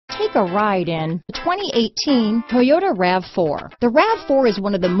Take a ride in the 2018 Toyota RAV4. The RAV4 is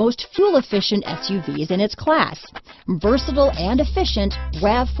one of the most fuel-efficient SUVs in its class. Versatile and efficient,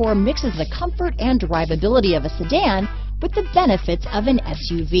 RAV4 mixes the comfort and drivability of a sedan with the benefits of an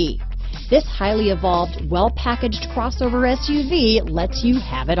SUV. This highly evolved, well-packaged crossover SUV lets you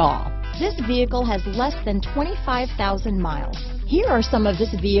have it all. This vehicle has less than 25,000 miles. Here are some of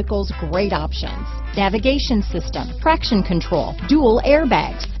this vehicle's great options: navigation system, traction control, dual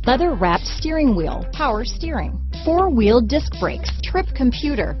airbags, leather-wrapped steering wheel, power steering, four-wheel disc brakes, trip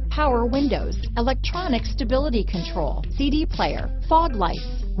computer, power windows, electronic stability control, CD player, fog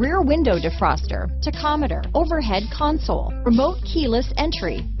lights, rear window defroster, tachometer, overhead console, remote keyless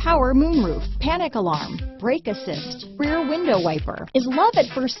entry, power moonroof, panic alarm, brake assist, rear window wiper. Is love at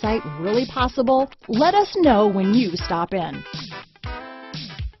first sight really possible? Let us know when you stop in.